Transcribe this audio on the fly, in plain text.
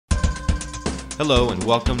Hello and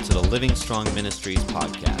welcome to the Living Strong Ministries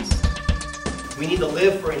podcast. We need to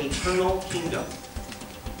live for an eternal kingdom.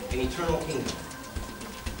 An eternal kingdom.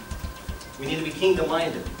 We need to be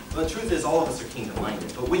kingdom-minded. Well, the truth is all of us are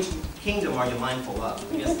kingdom-minded, but which kingdom are you mindful of?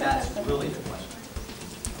 I guess that's really the question.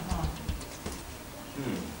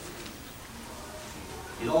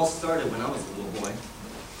 It all started when I was a little boy.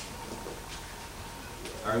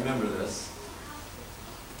 I remember this.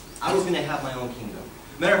 I was going to have my own kingdom.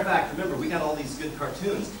 Matter of fact, remember, we got all these good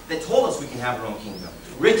cartoons that told us we can have our own kingdom.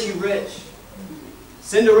 Richie Rich,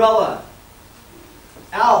 Cinderella,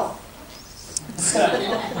 Alf.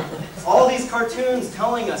 All these cartoons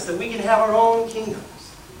telling us that we can have our own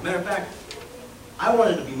kingdoms. Matter of fact, I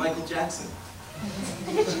wanted to be Michael Jackson.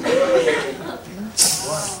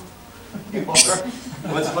 What?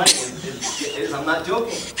 What's funny is I'm not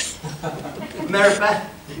joking. Matter of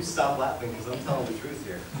fact, you stop laughing because I'm telling the truth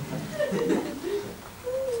here.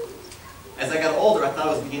 As I got older, I thought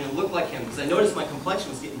I was beginning to look like him because I noticed my complexion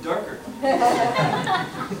was getting darker.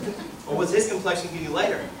 Or was his complexion getting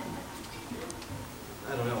lighter?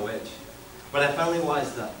 I don't know which. But I finally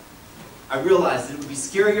wised up. I realized that it would be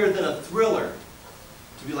scarier than a thriller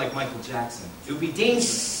to be like Michael Jackson. It would be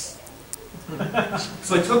dangerous.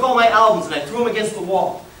 So I took all my albums and I threw them against the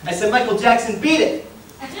wall. I said, Michael Jackson, beat it!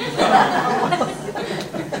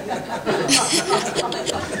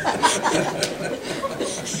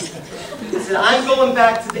 I said, I'm going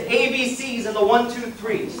back to the ABCs and the 1, 2,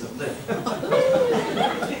 3s of living.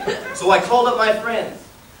 So I called up my friends.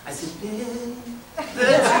 I said, the two of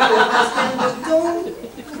us and the don't.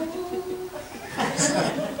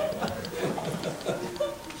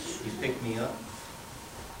 He picked me up.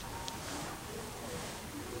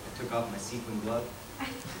 I took off my sequin glove.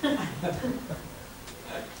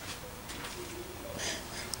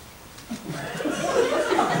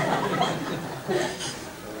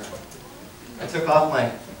 I took off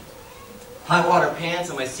my hot water pants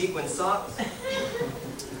and my sequin socks.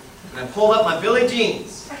 And I pulled up my Billie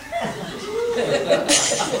jeans.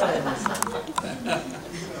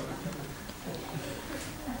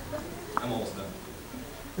 I'm almost done.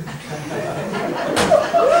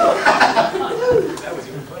 That was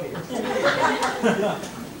even funnier.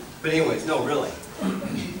 But anyways, no, really.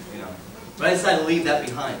 But I decided to leave that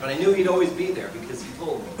behind. But I knew he'd always be there because he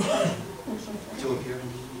told me, Joe, if you ever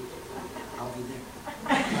need me, I'll be there.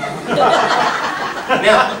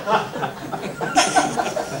 Now,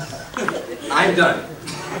 I'm done.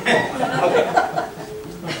 Okay.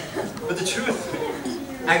 But the truth,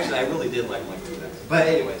 actually, I really did like Michael Jackson. But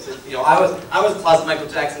anyways, I was a closet Michael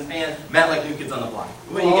Jackson fan. Matt liked New Kids on the Block.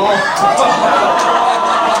 What are you gonna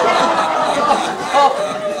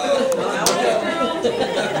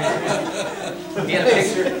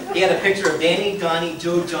He had a picture of Danny, Donnie,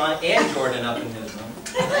 Joe, John, and Jordan up in his room.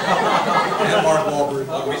 And Mark Wahlberg.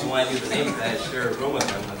 The reason why I knew the name of that is share a room with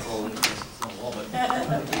him. That's all in the wall. But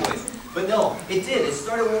anyways, but no, it did. It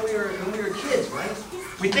started when we were kids, right?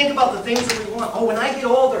 We think about the things that we want. Oh, when I get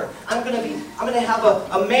older, I'm gonna have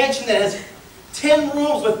a mansion that has 10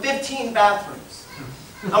 rooms with 15 bathrooms.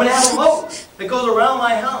 I'm gonna have a moat that goes around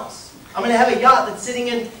my house. I'm gonna have a yacht that's sitting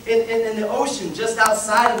in the ocean just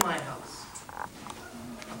outside of my house.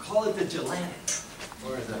 Call it the Atlantic,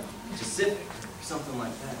 or the Pacific, or something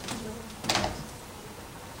like that.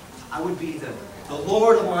 I would be the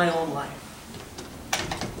Lord of my own life.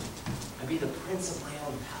 I'd be the prince of my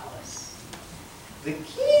own palace. The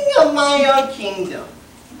king of my own kingdom.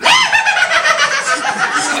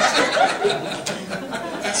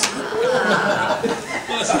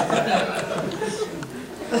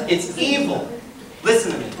 It's evil.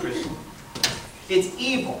 Listen to me, Christian. It's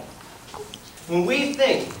evil when we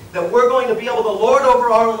think that we're going to be able to lord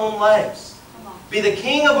over our own lives, be the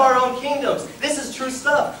king of our own kingdoms. This is true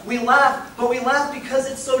stuff. We laugh, but we laugh because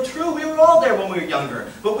it's so true. We were all there when we were younger.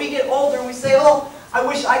 But we get older and we say, oh, I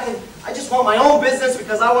just want my own business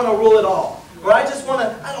because I want to rule it all. Or I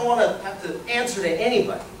don't want to have to answer to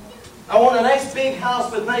anybody. I want a nice big house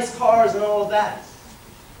with nice cars and all of that.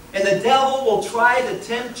 And the devil will try to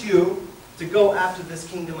tempt you to go after this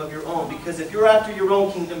kingdom of your own. Because if you're after your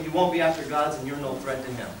own kingdom, you won't be after God's and you're no threat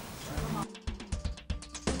to Him.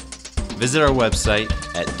 Visit our website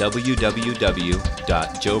at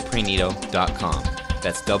www.joepranito.com.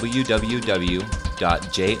 That's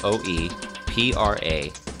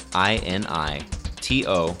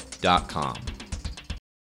www.joepranito.com.